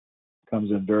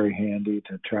 comes in very handy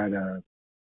to try to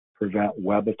prevent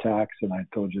web attacks. And I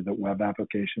told you that web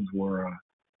applications were a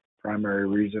primary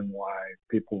reason why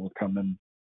people were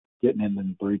getting in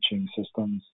and breaching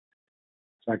systems.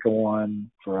 Second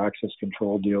one, for access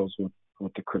control, deals with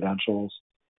the credentials.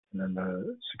 And then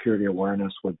the security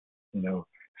awareness with,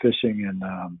 phishing and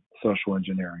social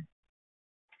engineering.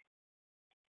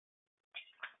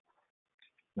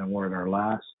 Then we're at our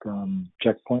last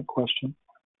checkpoint question.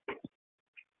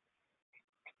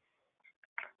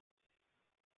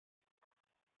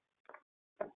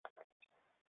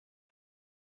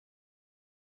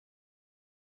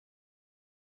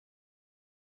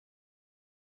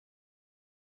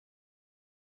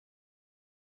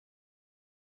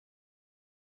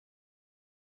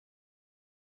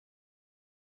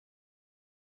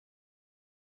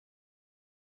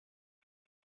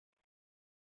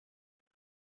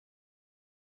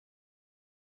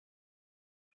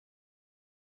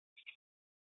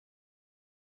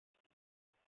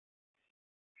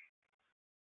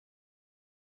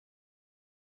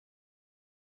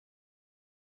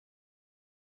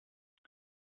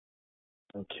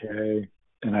 Okay,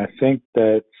 and I think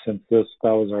that since that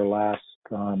was our last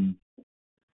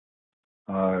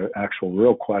actual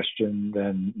real question,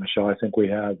 then Michelle, I think we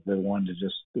have the one to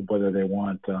just whether they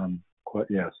want.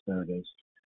 Yes, there it is.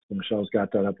 So Michelle's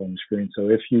got that up on the screen. So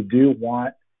if you do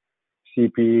want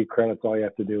CPE credits, all you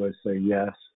have to do is say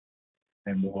yes,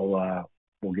 and we'll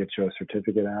get you a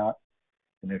certificate out.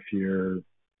 And if you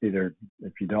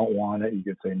don't want it, you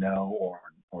could say no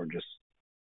or just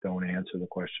don't answer the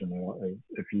question.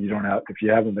 If you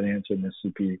haven't been answering the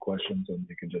CPE questions, then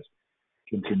you can just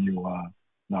continue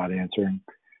not answering.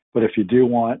 But if you do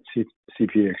want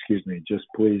CPE, just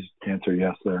please answer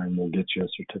yes there, and we'll get you a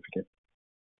certificate.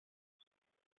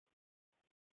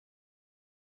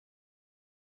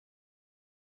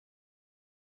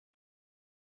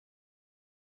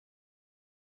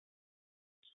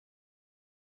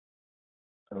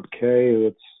 Okay,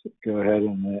 let's go ahead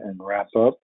and wrap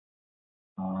up.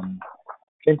 I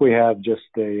think we have just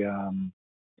we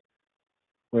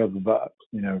have about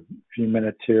a few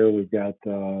minutes here. We've got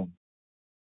 5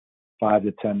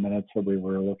 to 10 minutes that we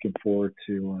were looking forward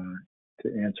to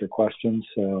answer questions.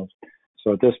 So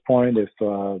at this point, if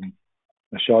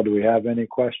Michelle, do we have any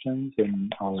questions?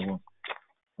 And I'll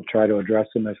try to address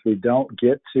them. If we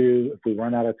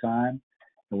run out of time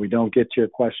and we don't get to your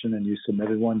question and you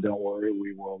submitted one, don't worry.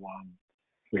 We will.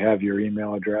 We have your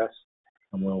email address,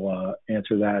 and we'll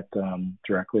answer that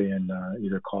directly and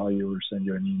either call you or send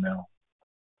you an email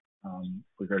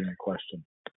regarding the question.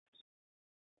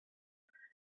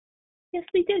 Yes,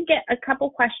 we did get a couple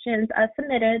questions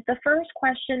submitted. The first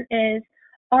question is,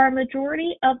 are a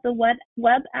majority of the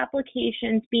web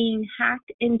applications being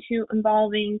hacked into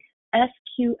involving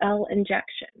SQL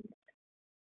injections?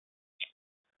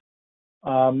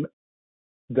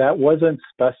 That wasn't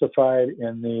specified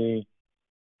in the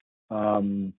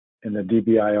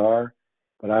DBIR,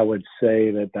 but I would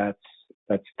say that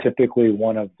that's typically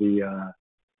one of the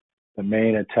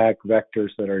main attack vectors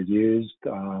that are used.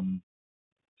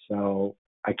 So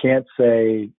I can't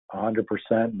say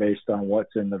 100% based on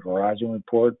what's in the Verizon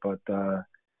report, but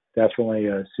definitely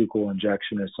a SQL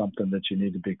injection is something that you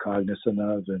need to be cognizant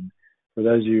of. And for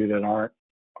those of you that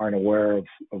aren't aware of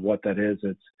what that is,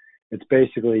 it's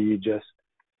basically you just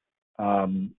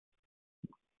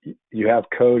you have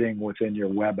coding within your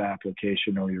web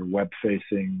application or your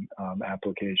web-facing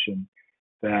application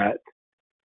that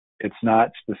it's not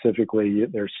specifically,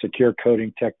 there's secure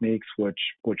coding techniques which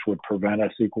would prevent a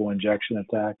SQL injection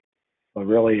attack, but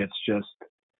really it's just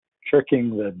tricking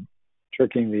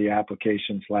the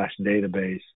application /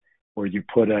 database where you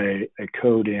put a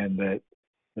code in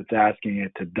that's asking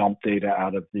it to dump data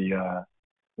out of the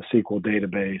SQL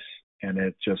database, and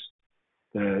it just,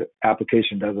 the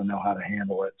application doesn't know how to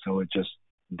handle it, so it just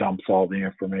dumps all the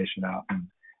information out,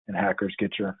 and hackers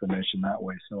get your information that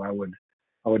way. So I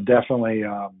would definitely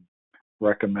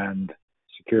recommend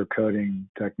secure coding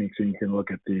techniques, and you can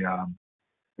look at the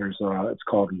it's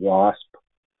called WASP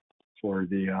for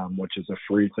the which is a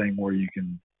free thing where you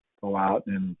can go out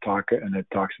and it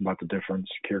talks about the different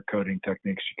secure coding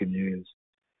techniques you can use.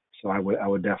 So I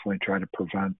would definitely try to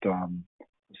prevent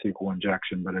SQL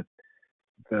injection, but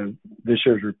this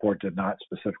year's report did not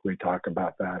specifically talk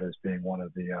about that as being one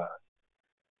of the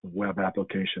web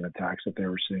application attacks that they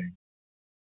were seeing.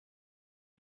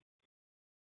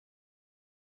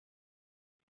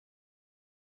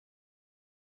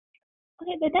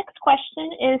 Okay, the next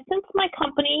question is, since my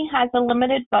company has a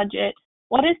limited budget,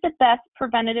 what is the best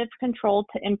preventative control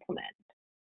to implement?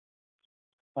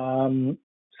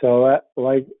 So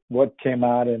like what came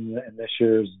out in this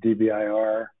year's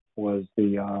DBIR was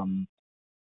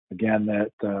again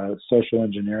that social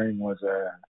engineering was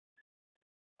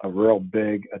a real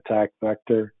big attack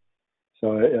vector.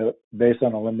 So based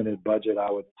on a limited budget, I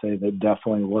would say that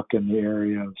definitely look in the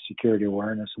area of security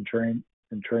awareness and training.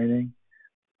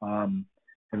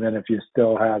 And then if you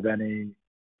still have anything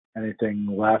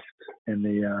left in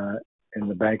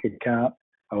the bank account,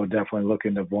 I would definitely look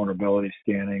into vulnerability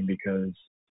scanning, because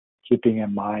keeping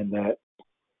in mind that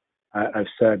I've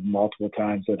said multiple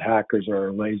times that hackers are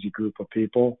a lazy group of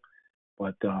people,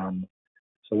 but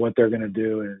so what they're going to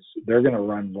do is they're going to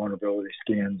run vulnerability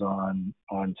scans on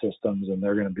systems, and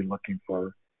they're going to be looking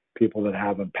for people that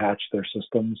haven't patched their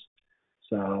systems.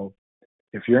 So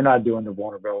if you're not doing the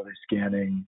vulnerability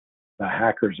scanning, the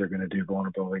hackers are going to do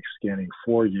vulnerability scanning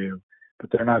for you, but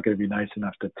they're not going to be nice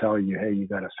enough to tell you, hey, you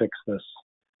got to fix this.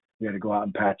 You got to go out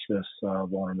and patch this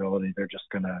vulnerability. They're just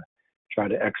going to try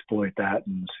to exploit that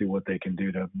and see what they can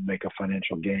do to make a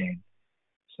financial gain.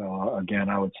 So again,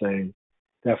 I would say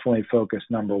definitely focus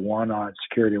number one on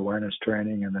security awareness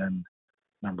training, and then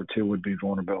number two would be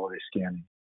vulnerability scanning.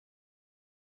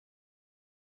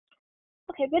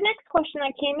 Okay, the next question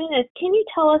that came in is, can you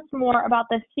tell us more about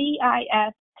the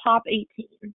CIS Top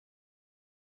 18?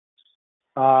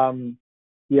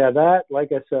 Yeah, that,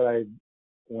 like I said,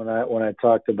 when I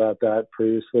talked about that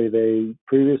previously, they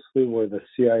previously were the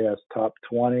CIS Top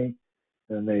 20,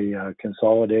 and they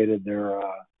consolidated their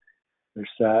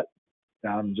set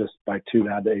down just by 2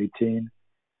 down to 18.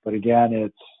 But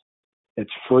again,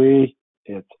 it's free,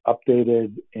 it's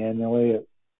updated annually,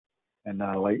 and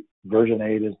like version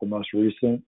 8 is the most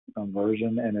recent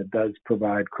version, and it does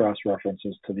provide cross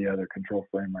references to the other control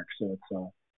frameworks. So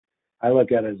it's I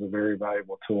look at it as a very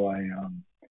valuable tool.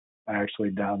 I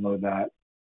actually download that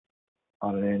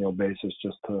on an annual basis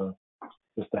just to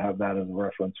have that as a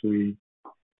reference. We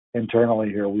internally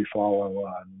here we follow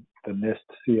the NIST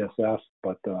CSF,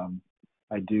 but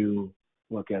I do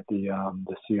look at the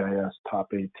CIS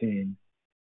Top 18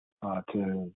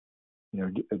 to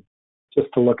just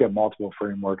to look at multiple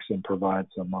frameworks and provide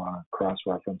some cross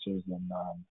references and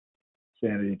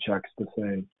sanity checks to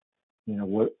say,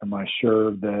 what am I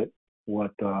sure that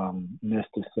what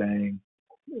NIST is saying?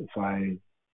 If I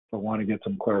want to get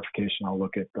some clarification, I'll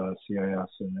look at the CIS,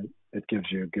 and it gives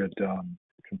you a good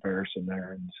comparison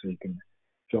there, and so you can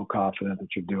feel confident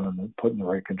that you're putting the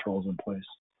right controls in place.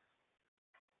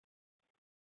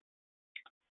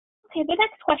 Okay, the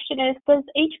next question is, does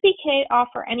HBK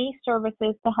offer any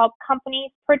services to help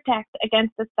companies protect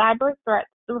against the cyber threats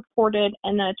reported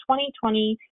in the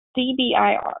 2020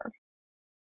 DBIR?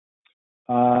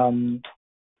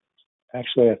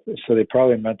 Actually, so they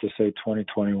probably meant to say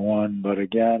 2021, but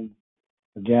again,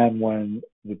 when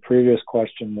the previous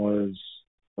question was,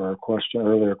 or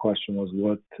earlier question was,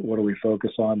 what do we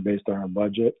focus on based on our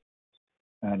budget?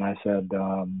 And I said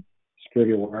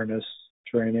security awareness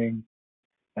training,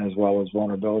 as well as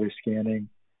vulnerability scanning.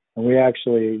 And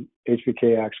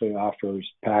HBK actually offers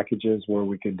packages where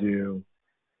we could do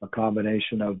a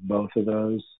combination of both of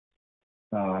those,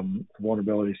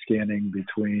 vulnerability scanning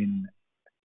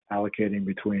allocating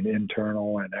between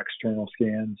internal and external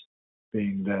scans,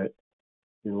 being that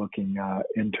you're looking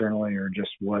internally or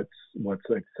just what's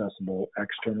accessible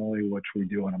externally, which we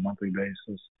do on a monthly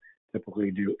basis.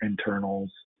 Typically do internals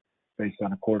based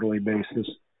on a quarterly basis,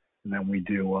 and then we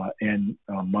do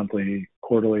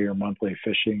quarterly or monthly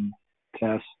phishing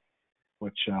tests,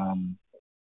 which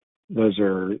those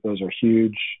are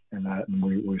huge, and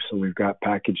we've got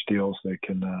package deals that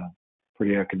can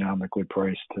pretty economically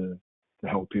priced to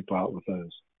help people out with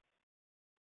those.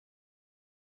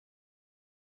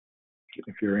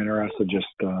 If you're interested, just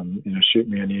shoot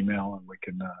me an email and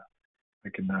I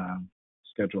can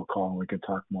schedule a call and we can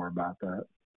talk more about that.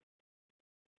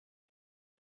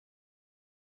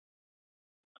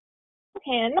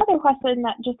 Okay, another question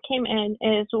that just came in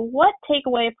is, what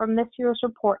takeaway from this year's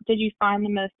report did you find the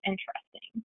most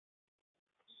interesting?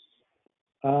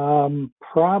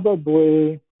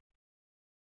 Probably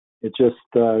it just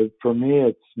for me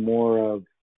it's more of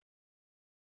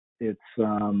I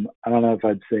don't know if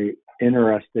I'd say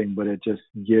interesting, but it just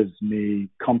gives me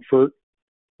comfort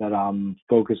that I'm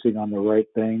focusing on the right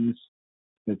things.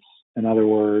 It's, in other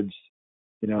words,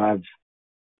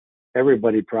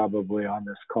 everybody probably on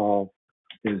this call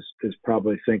is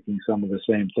probably thinking some of the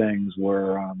same things,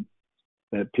 where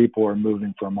that people are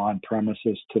moving from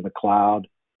on-premises to the cloud,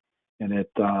 and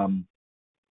it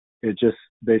just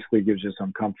basically gives you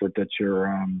some comfort that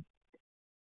you're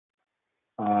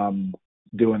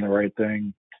doing the right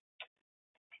thing,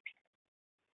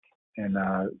 and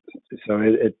so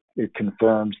it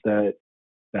confirms that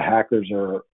the hackers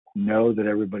know that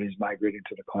everybody's migrating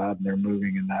to the cloud and they're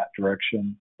moving in that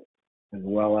direction, as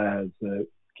well as it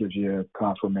gives you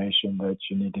confirmation that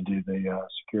you need to do the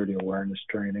security awareness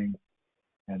training,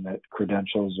 and that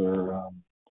credentials are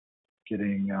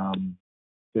getting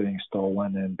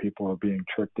stolen and people are being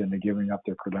tricked into giving up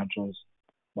their credentials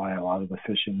by a lot of the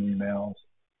phishing emails.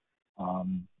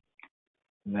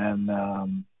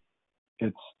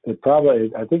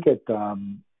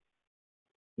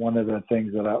 One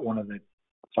of the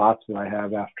thoughts that I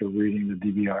have after reading the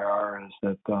DBIR is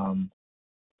that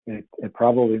it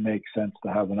probably makes sense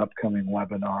to have an upcoming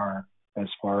webinar, as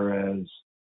far as,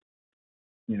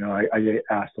 I get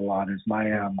asked a lot, is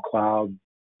my cloud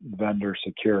vendor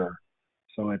secure?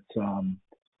 So I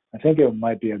think it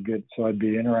might be so I'd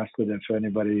be interested if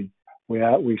anybody,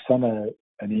 we sent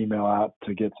an email out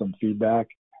to get some feedback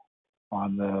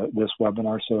on this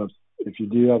webinar. So if you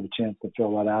do have a chance to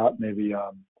fill that out, maybe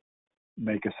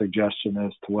make a suggestion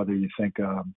as to whether you think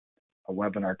a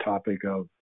webinar topic of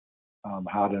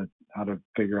how to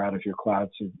figure out if your cloud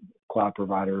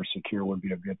provider is secure would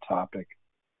be a good topic.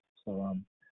 So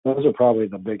those are probably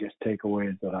the biggest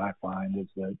takeaways that I find, is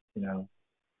that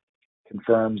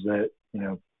confirms that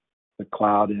the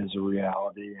cloud is a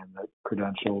reality and that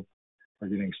credentials are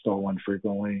getting stolen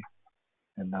frequently,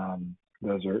 and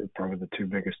those are probably the two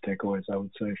biggest takeaways I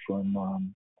would say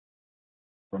from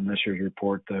this year's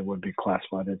report that would be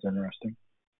classified as interesting.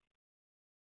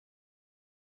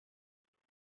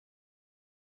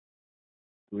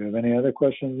 Do we have any other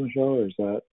questions, Michelle, or is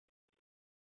that?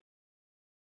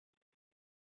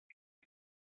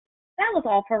 That was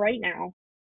all for right now.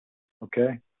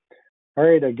 Okay. All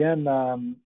right. Again, I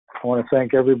want to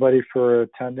thank everybody for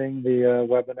attending the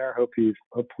webinar.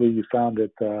 Hopefully you found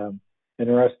it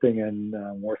interesting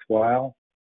and worthwhile.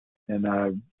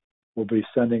 And we'll be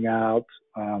sending out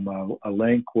a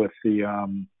link with the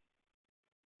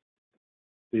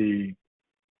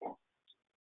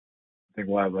I think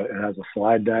it has a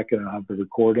slide deck and it'll have the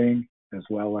recording, as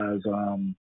well as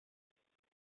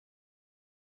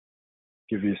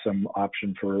give you some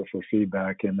option for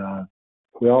feedback. And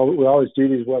we always do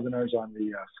these webinars on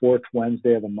the fourth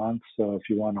Wednesday of the month. So if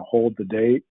you want to hold the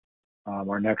date,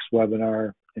 our next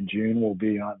webinar in June will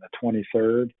be on the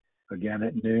 23rd, again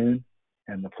at noon.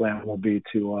 And the plan will be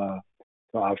to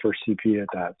offer CP at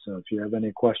that. So if you have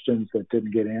any questions that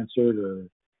didn't get answered,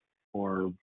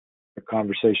 or the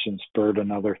conversation spurred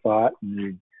another thought and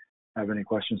you have any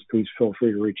questions, please feel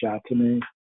free to reach out to me,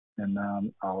 and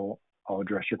I'll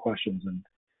address your questions. And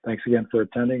thanks again for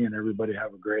attending, and everybody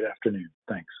have a great afternoon.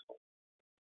 Thanks.